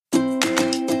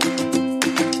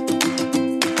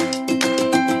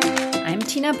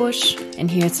Maya Bush,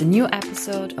 and here's a new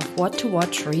episode of What to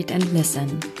Watch, Read and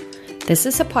Listen. This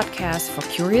is a podcast for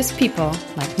curious people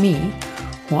like me,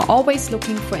 who are always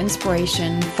looking for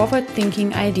inspiration,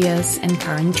 forward-thinking ideas, and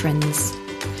current trends.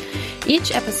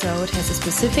 Each episode has a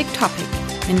specific topic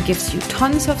and gives you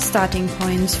tons of starting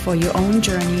points for your own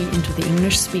journey into the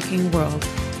English-speaking world.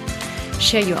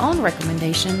 Share your own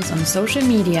recommendations on social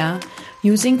media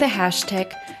using the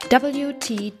hashtag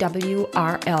WTWRL.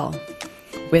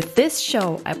 With this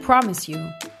show, I promise you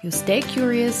stay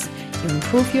curious, you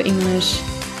improve your English,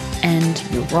 and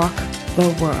you rock the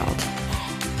world.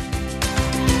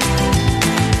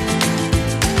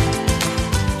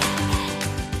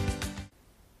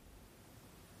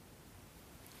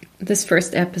 This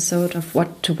first episode of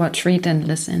What to Watch, Read and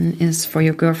Listen is for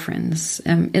your girlfriends.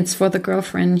 It's for the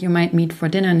girlfriend you might meet for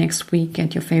dinner next week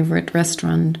at your favorite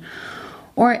restaurant.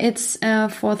 Or it's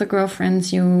for the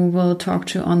girlfriends you will talk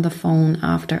to on the phone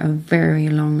after a very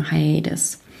long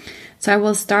hiatus. So I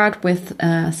will start with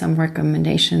some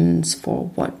recommendations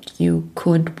for what you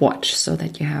could watch so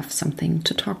that you have something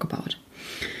to talk about.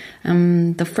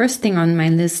 The first thing on my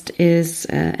list is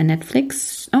a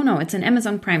Netflix. Oh no, it's an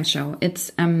Amazon Prime show.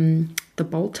 It's The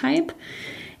Bold Type.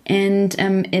 And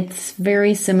it's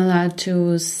very similar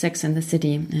to Sex and the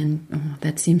City. And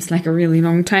that seems like a really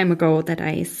long time ago that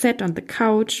I sat on the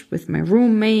couch with my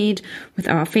roommate, with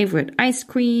our favorite ice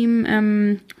cream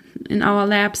in our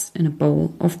laps, in a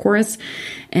bowl, of course,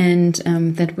 and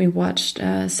that we watched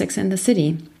Sex and the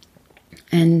City.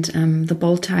 And The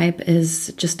Bold Type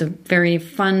is just a very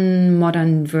fun,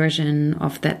 modern version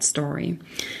of that story.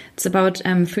 It's about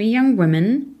three young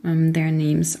women. Their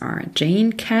names are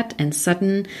Jane, Kat, and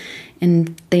Sutton.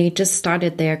 And they just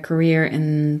started their career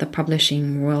in the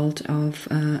publishing world of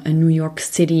a New York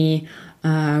City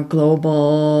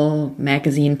global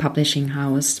magazine publishing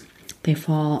house. They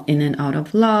fall in and out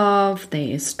of love.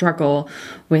 They struggle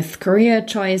with career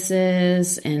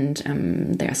choices and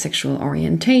their sexual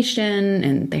orientation,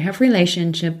 and they have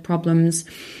relationship problems.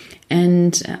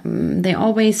 And they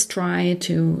always try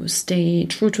to stay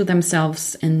true to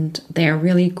themselves, and they are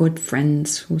really good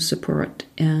friends who support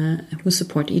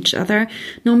each other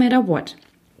no matter what.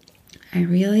 I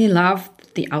really love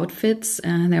the outfits.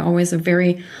 They're always a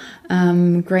very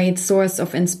great source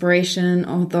of inspiration,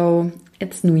 although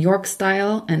it's New York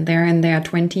style and they're in their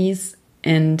 20s,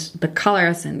 and the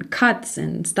colors and cuts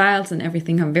and styles and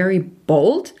everything are very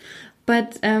bold,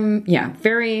 but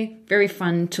very, very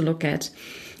fun to look at.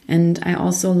 And I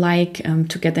also like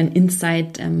to get an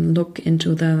inside look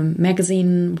into the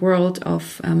magazine world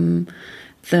of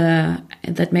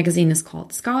that magazine is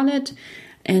called Scarlet.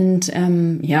 And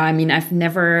I've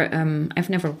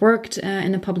never worked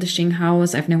in a publishing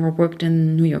house. I've never worked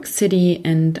in New York City,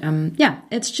 and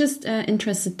it's just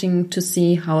interesting to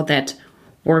see how that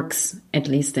works, at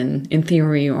least in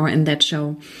theory or in that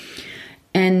show.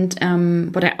 And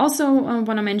what I also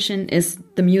want to mention is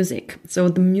the music. So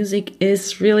the music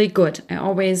is really good.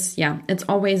 It's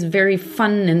always very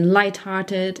fun and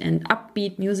lighthearted and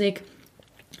upbeat music.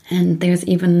 And there's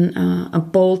even a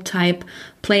Bold Type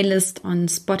playlist on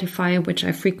Spotify, which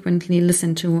I frequently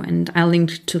listen to, and I'll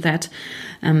link to that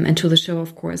and to the show,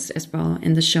 of course, as well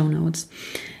in the show notes.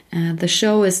 The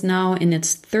show is now in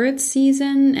its third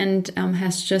season and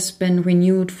has just been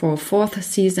renewed for a fourth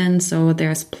season, so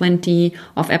there's plenty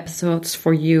of episodes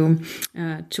for you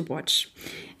to watch.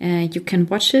 You can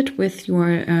watch it with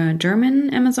your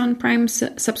German Amazon Prime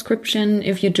subscription.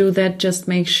 If you do that, just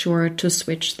make sure to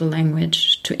switch the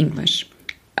language to English.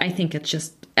 I think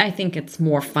it's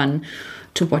more fun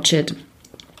to watch it,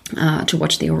 to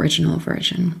watch the original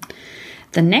version.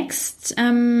 The next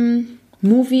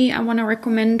movie I want to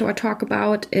recommend or talk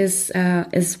about is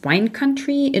Wine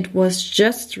Country. It was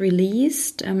just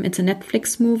released. It's a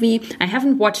Netflix movie. I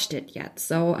haven't watched it yet,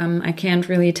 so I can't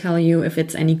really tell you if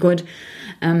it's any good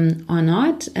or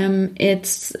not.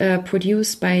 It's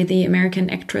produced by the American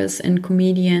actress and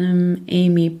comedian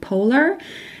Amy Poehler.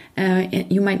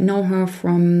 You might know her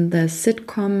from the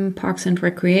sitcom Parks and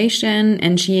Recreation,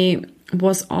 and she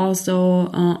was also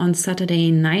on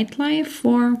Saturday Night Live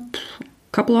for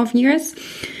couple of years.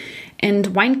 And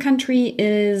Wine Country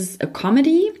is a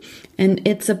comedy, and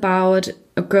it's about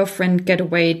a girlfriend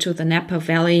getaway to the Napa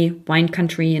Valley wine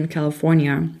country in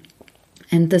California.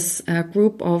 And this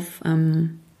group of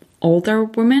older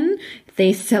women,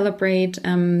 they celebrate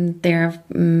their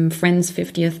friend's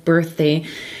 50th birthday.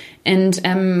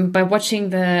 And by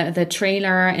watching the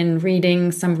trailer and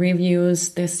reading some reviews,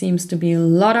 there seems to be a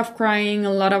lot of crying,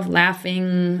 a lot of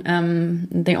laughing.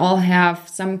 They all have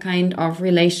some kind of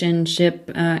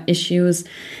relationship issues.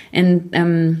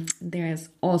 And there's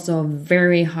also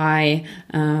very high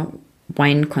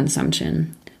wine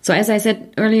consumption. So as I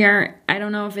said earlier, I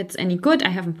don't know if it's any good. I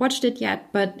haven't watched it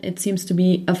yet, but it seems to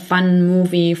be a fun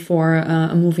movie for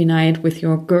a movie night with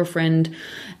your girlfriend.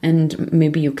 And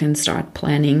maybe you can start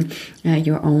planning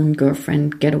your own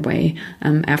girlfriend getaway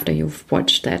after you've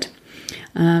watched that.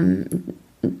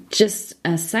 Just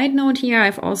a side note here,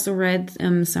 I've also read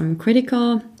some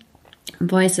critical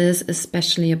voices,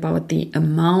 especially about the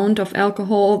amount of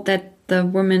alcohol that the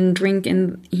women drink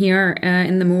in here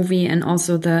in the movie, and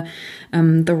also the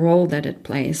role that it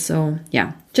plays. So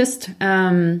yeah, just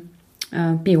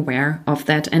be aware of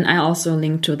that. And I also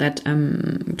link to that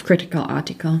critical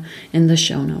article in the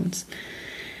show notes.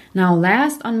 Now,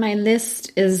 last on my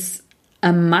list is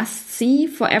a must-see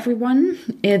for everyone.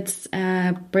 It's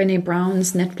Brené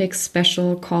Brown's Netflix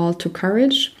special Call to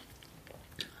Courage.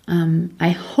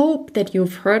 I hope that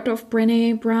you've heard of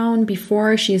Brené Brown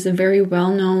before. She's a very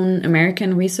well-known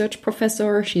American research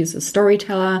professor. She's a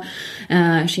storyteller.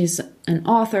 She's an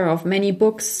author of many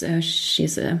books.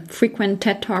 She's a frequent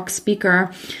TED Talk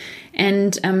speaker.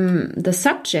 And the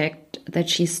subject that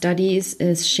she studies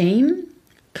is shame,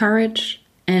 courage,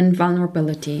 and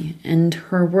vulnerability. And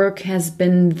her work has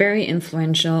been very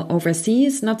influential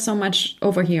overseas, not so much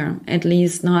over here, at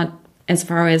least not as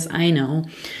far as I know.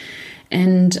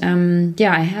 And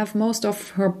I have most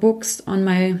of her books on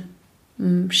my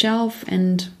shelf,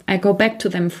 and I go back to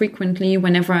them frequently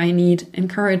whenever I need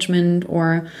encouragement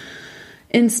or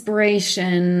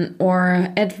inspiration or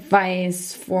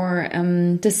advice for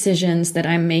decisions that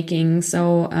I'm making.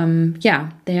 So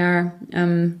they are.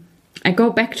 I go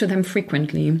back to them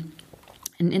frequently.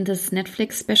 And in this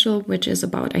Netflix special, which is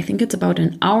I think it's about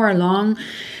an hour long,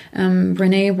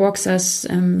 Brené walks us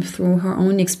through her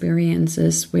own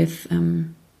experiences with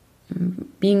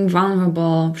being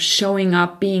vulnerable, showing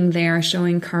up, being there,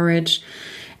 showing courage.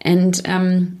 And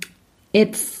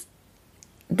it's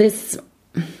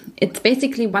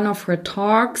basically one of her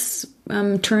talks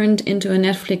turned into a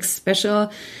Netflix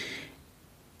special.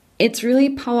 It's really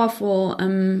powerful.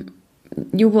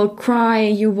 You will cry,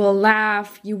 you will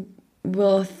laugh, you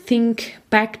will think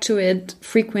back to it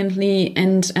frequently,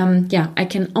 and I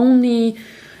can only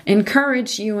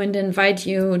encourage you and invite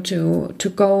you to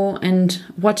go and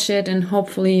watch it. And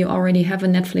hopefully you already have a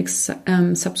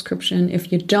Netflix subscription.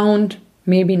 If you don't,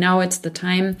 maybe now it's the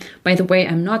time. By the way,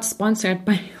 I'm not sponsored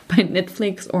by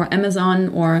Netflix or Amazon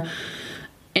or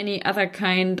any other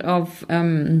kind of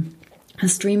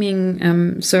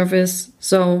streaming service.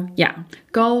 So yeah,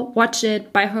 go watch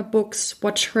it, buy her books,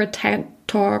 watch her TED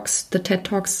Talks. The TED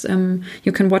Talks,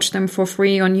 you can watch them for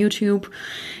free on YouTube.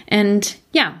 And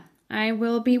yeah, I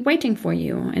will be waiting for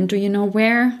you. And do you know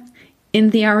where?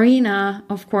 In the arena,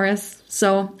 of course.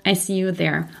 So I see you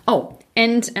there. Oh,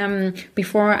 and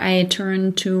before I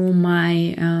turn to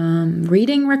my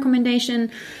reading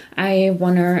recommendation, I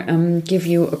want to give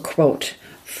you a quote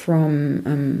from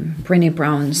Brené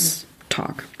Brown's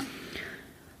talk.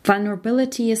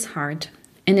 Vulnerability is hard,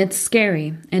 and it's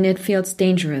scary, and it feels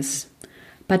dangerous.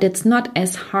 But it's not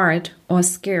as hard or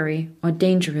scary or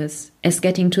dangerous as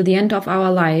getting to the end of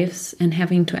our lives and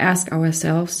having to ask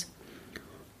ourselves,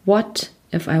 what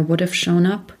if I would have shown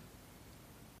up?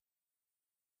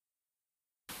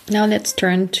 Now let's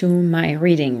turn to my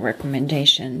reading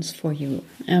recommendations for you.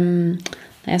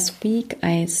 Last week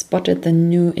I spotted the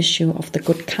new issue of the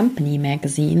Good Company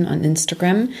magazine on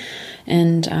Instagram,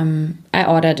 and I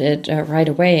ordered it right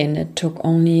away, and it took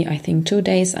only, I think, 2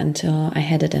 days until I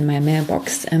had it in my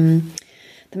mailbox. The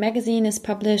magazine is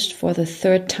published for the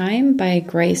third time by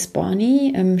Grace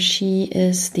Bonney. She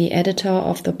is the editor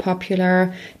of the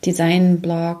popular design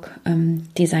blog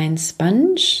Design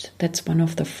Sponge. That's one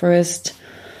of the first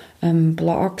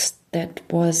blogs that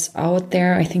was out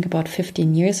there, I think, about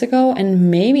 15 years ago. And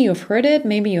maybe you've heard it,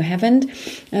 maybe you haven't.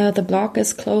 The blog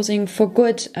is closing for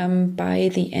good by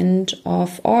the end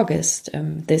of August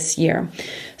this year.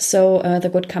 So the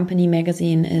Good Company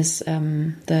magazine is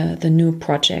the new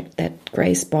project that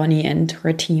Grace Bonney and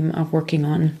her team are working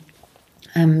on.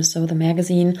 So the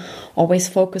magazine always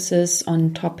focuses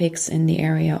on topics in the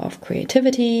area of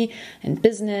creativity and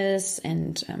business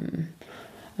and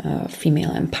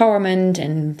female empowerment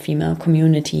and female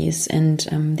communities. And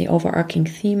the overarching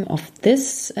theme of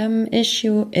this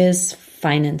issue is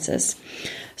finances.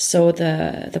 So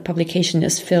the publication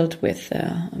is filled with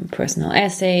personal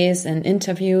essays and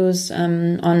interviews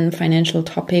on financial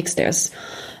topics. There's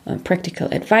practical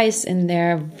advice in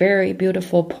there, very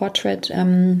beautiful portrait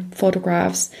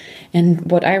photographs.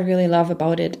 And what I really love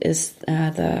about it is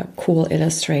the cool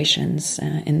illustrations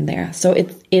in there. So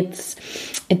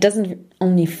it doesn't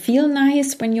only feel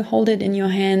nice when you hold it in your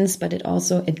hands, but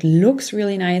it looks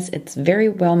really nice. It's very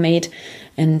well made,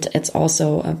 and it's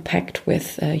also packed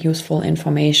with useful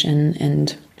information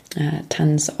and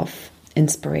tons of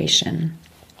inspiration.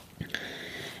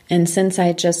 And since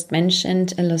I just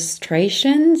mentioned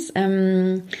illustrations,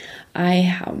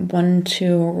 I want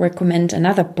to recommend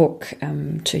another book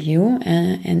to you,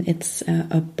 and it's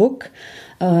a book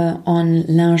on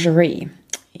lingerie.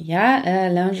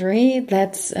 Lingerie,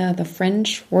 that's the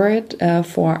French word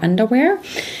for underwear.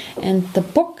 And the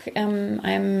book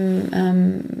I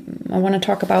want to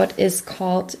talk about is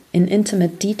called In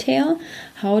Intimate Detail,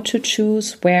 How to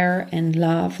Choose, Wear and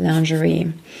Love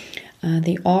Lingerie.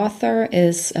 The author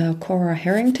is Cora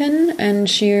Harrington, and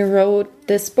she wrote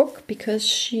this book because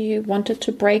she wanted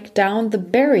to break down the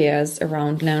barriers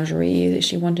around lingerie.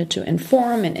 She wanted to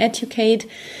inform and educate.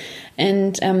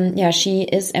 And she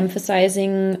is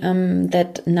emphasizing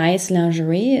that nice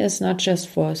lingerie is not just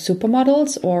for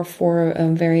supermodels or for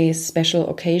very special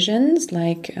occasions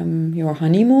like your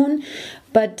honeymoon,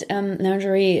 but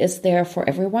lingerie is there for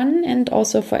everyone and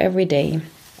also for every day.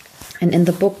 And in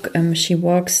the book, she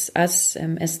walks us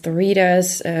as the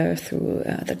readers through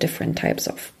the different types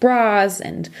of bras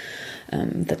and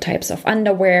the types of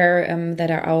underwear that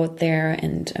are out there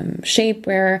and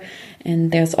shapewear.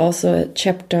 And there's also a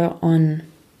chapter on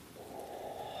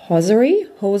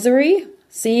hosiery.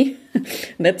 See,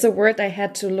 that's a word I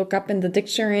had to look up in the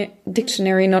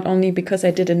dictionary, not only because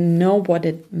I didn't know what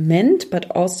it meant, but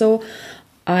also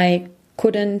I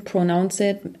couldn't pronounce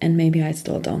it, and maybe I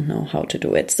still don't know how to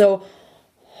do it. So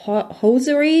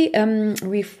hosiery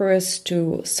refers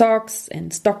to socks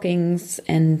and stockings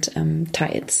and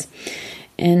tights.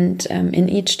 And in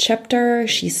each chapter,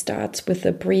 she starts with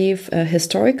a brief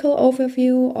historical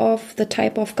overview of the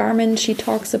type of garment she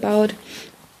talks about.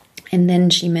 And then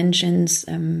she mentions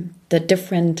the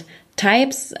different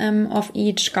types of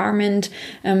each garment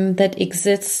that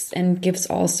exists, and gives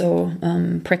also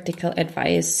practical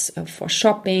advice for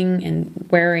shopping and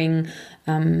wearing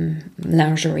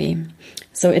lingerie.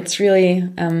 So it's really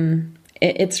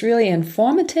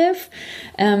informative,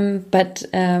 but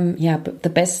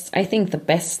the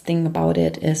best thing about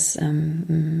it is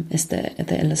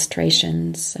the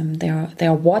illustrations. They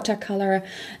are watercolor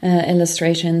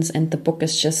illustrations, and the book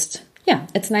is just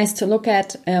it's nice to look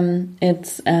at.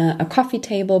 It's a coffee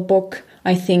table book,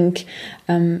 I think,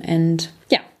 and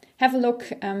have a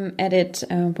look at it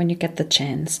when you get the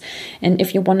chance. And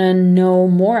if you want to know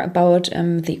more about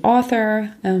the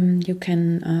author, you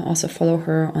can also follow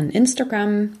her on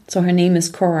Instagram. So her name is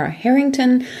Cora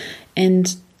Harrington,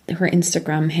 and her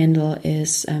Instagram handle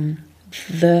is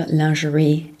The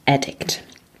Lingerie Addict.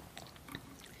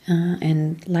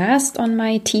 And last on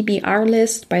my TBR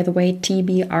list, by the way,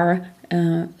 TBR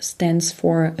stands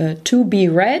for To Be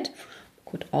Read.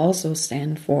 Could also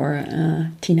stand for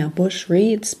Tina Bush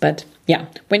Reads, but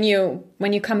when you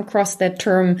come across that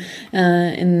term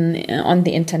on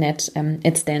the internet,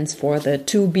 it stands for the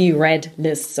To Be Read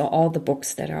list. So all the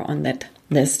books that are on that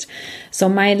list. So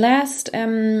my last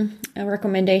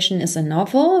recommendation is a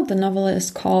novel. The novel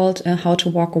is called How to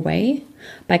Walk Away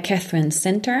by Catherine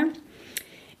Center.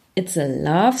 It's a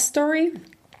love story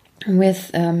with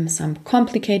some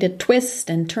complicated twists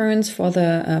and turns for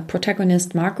the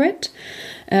protagonist, Margaret.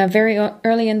 Very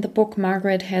early in the book,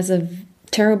 Margaret has a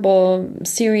terrible,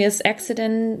 serious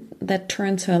accident that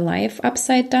turns her life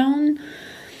upside down.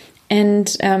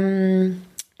 And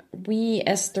we,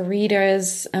 as the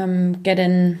readers, get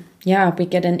an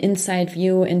inside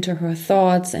view into her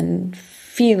thoughts and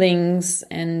feelings,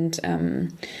 and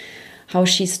how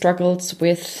she struggles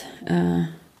with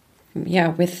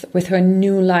her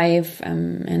new life,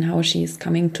 and how she's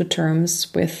coming to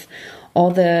terms with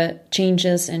all the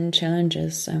changes and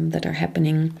challenges that are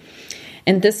happening.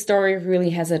 And this story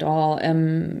really has it all.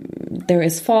 There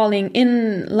is falling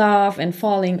in love and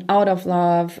falling out of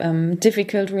love,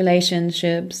 difficult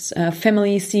relationships,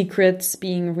 family secrets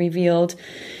being revealed.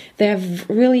 There are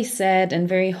really sad and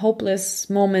very hopeless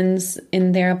moments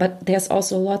in there, but there's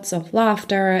also lots of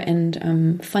laughter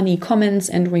and funny comments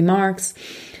and remarks.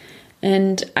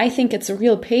 And I think it's a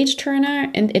real page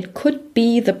turner, and it could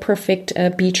be the perfect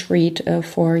beach read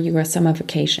for your summer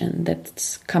vacation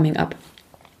that's coming up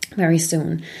very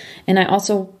soon. And I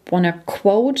also want to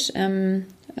quote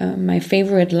my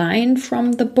favorite line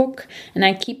from the book, and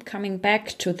I keep coming back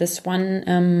to this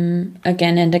one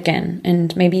again and again,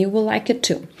 and maybe you will like it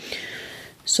too.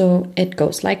 So it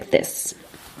goes like this.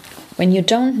 When you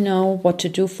don't know what to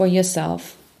do for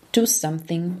yourself, do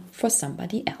something for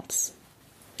somebody else.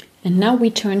 And now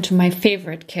we turn to my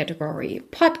favorite category,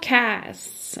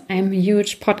 podcasts. I'm a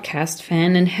huge podcast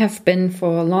fan and have been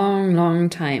for a long, long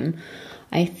time.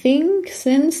 I think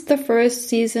since the first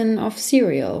season of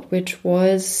Serial, which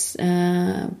was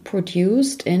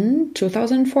produced in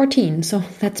 2014. So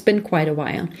that's been quite a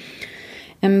while.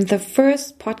 The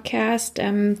first podcast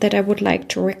that I would like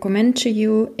to recommend to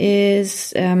you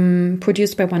is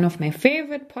produced by one of my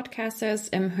favorite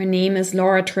podcasters. Her name is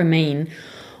Laura Tremaine.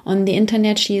 On the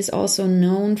internet, she is also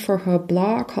known for her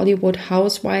blog, Hollywood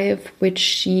Housewife, which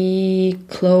she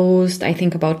closed, I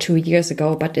think, about 2 years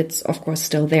ago, but it's, of course,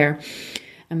 still there.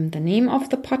 The name of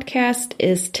the podcast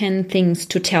is 10 Things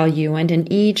to Tell You, and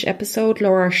in each episode,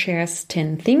 Laura shares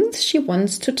 10 things she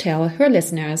wants to tell her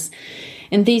listeners.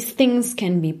 And these things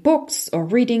can be books or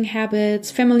reading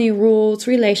habits, family rules,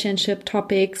 relationship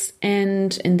topics.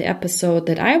 And in the episode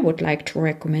that I would like to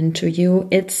recommend to you,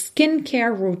 it's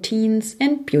skincare routines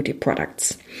and beauty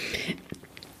products.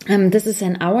 This is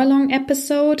an hour-long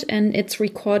episode and it's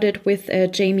recorded with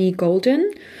Jamie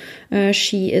Golden.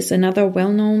 She is another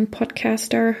well-known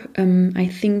podcaster. I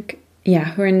think,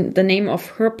 the name of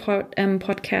her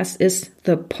podcast is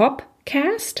The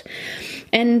Popcast.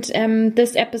 And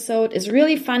this episode is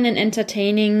really fun and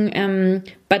entertaining.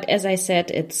 But as I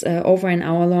said, it's over an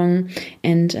hour long.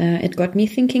 And it got me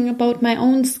thinking about my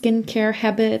own skincare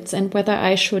habits and whether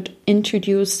I should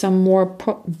introduce some more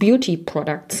beauty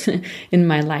products in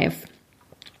my life.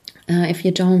 If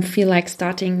you don't feel like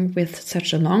starting with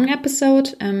such a long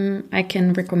episode, I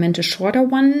can recommend a shorter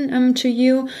one to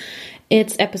you.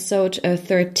 It's episode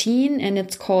 13 and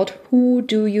it's called Who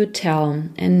Do You Tell?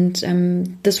 And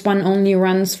this one only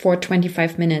runs for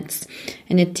 25 minutes.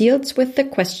 And it deals with the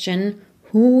question,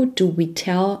 who do we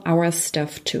tell our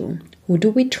stuff to? Who do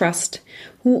we trust?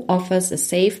 Who offers a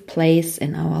safe place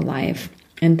in our life?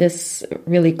 And this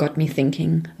really got me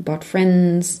thinking about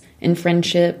friends and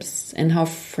friendships and how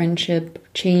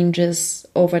friendship changes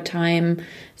over time.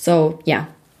 So yeah,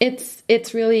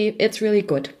 it's really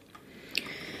good.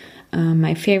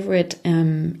 My favorite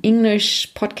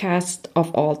English podcast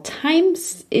of all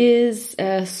times is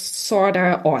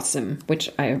Sorta Awesome, which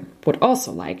I would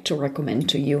also like to recommend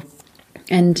to you.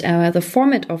 And the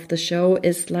format of the show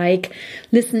is like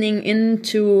listening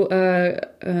into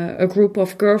a group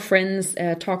of girlfriends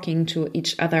talking to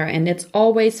each other. And it's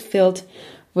always filled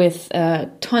with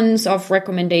tons of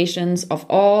recommendations of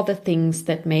all the things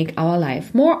that make our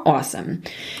life more awesome.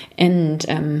 And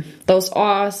those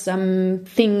awesome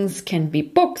things can be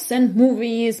books and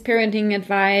movies, parenting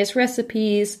advice,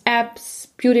 recipes, apps,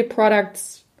 beauty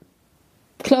products,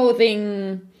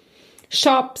 clothing,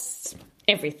 shops,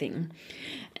 everything.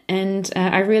 And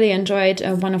I really enjoyed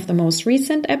one of the most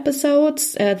recent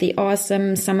episodes, the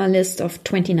awesome summer list of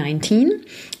 2019.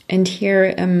 And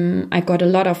here I got a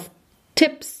lot of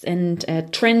tips and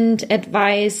trend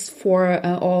advice for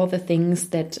all the things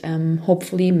that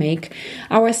hopefully make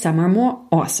our summer more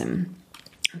awesome.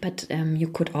 But you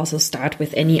could also start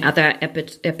with any other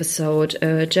episode.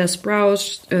 Just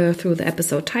browse through the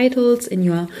episode titles in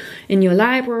your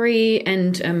library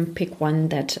and pick one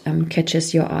that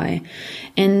catches your eye.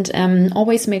 And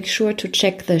always make sure to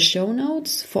check the show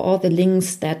notes for all the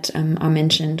links that are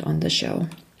mentioned on the show.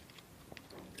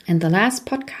 And the last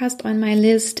podcast on my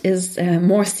list is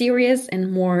more serious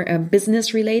and more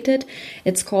business related.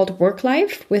 It's called Work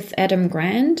Life with Adam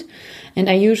Grant. And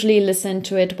I usually listen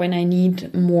to it when I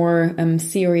need more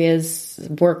serious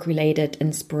work related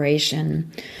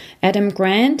inspiration. Adam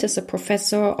Grant is a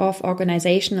professor of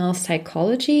organizational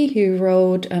psychology. He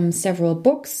wrote several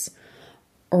books.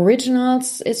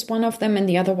 Originals is one of them, and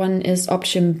the other one is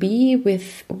Option B,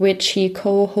 with which he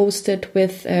co-hosted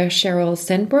with Sheryl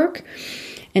Sandberg.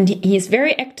 And he's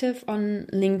very active on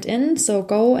LinkedIn, so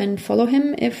go and follow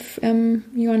him if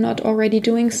you are not already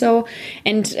doing so.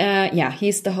 And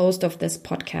he's the host of this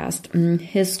podcast.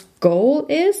 His goal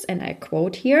is, and I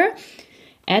quote here,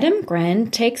 Adam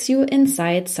Grant takes you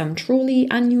inside some truly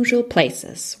unusual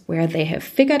places where they have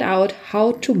figured out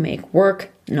how to make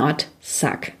work not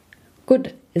suck.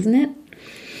 Good, isn't it?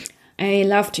 I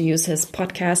love to use his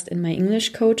podcast in my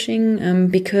English coaching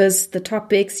because the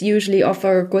topics usually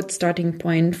offer a good starting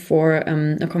point for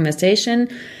a conversation,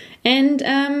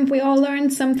 and we all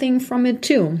learn something from it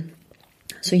too.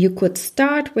 So you could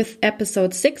start with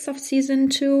episode 6 of season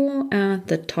 2.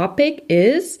 The topic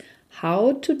is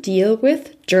how to deal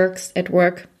with jerks at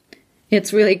work.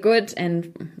 It's really good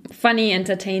and funny,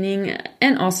 entertaining,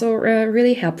 and also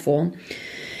really helpful.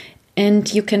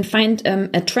 And you can find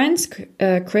a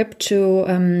transcript to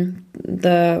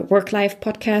the Work Life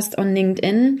podcast on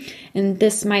LinkedIn. And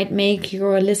this might make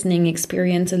your listening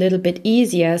experience a little bit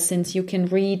easier, since you can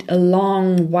read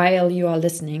along while you are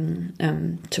listening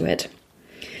to it.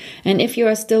 And if you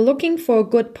are still looking for a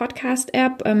good podcast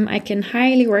app, I can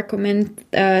highly recommend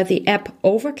the app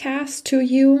Overcast to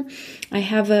you. I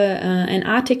have an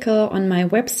article on my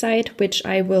website, which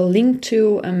I will link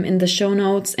to in the show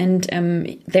notes. And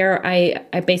there I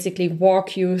basically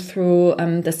walk you through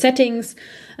the settings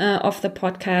of the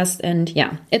podcast. And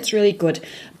yeah, it's really good.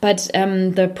 But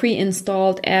the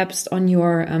pre-installed apps on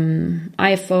your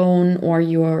iPhone or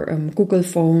your Google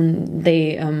phone,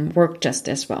 they work just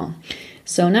as well.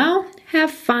 So now,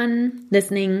 have fun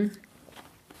listening.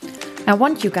 I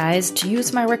want you guys to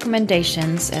use my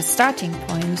recommendations as starting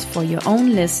points for your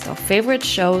own list of favorite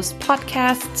shows,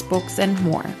 podcasts, books, and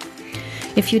more.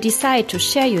 If you decide to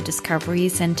share your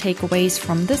discoveries and takeaways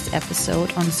from this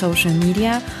episode on social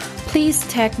media, please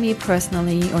tag me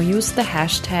personally or use the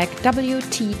hashtag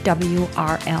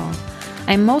WTWRL.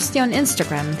 I'm mostly on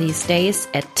Instagram these days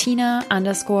at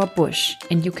Tina_Busch,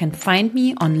 and you can find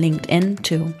me on LinkedIn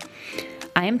too.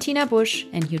 I am Tina Busch,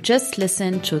 and you just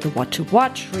listened to the What to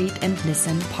Watch, Read and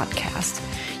Listen podcast.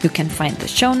 You can find the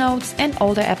show notes and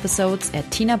older episodes at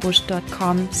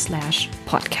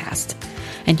tinabusch.com/podcast.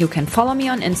 And you can follow me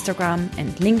on Instagram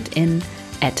and LinkedIn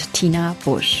at Tina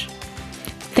Busch.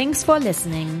 Thanks for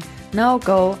listening. Now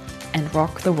go and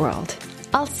rock the world.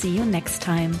 I'll see you next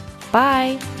time.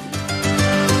 Bye.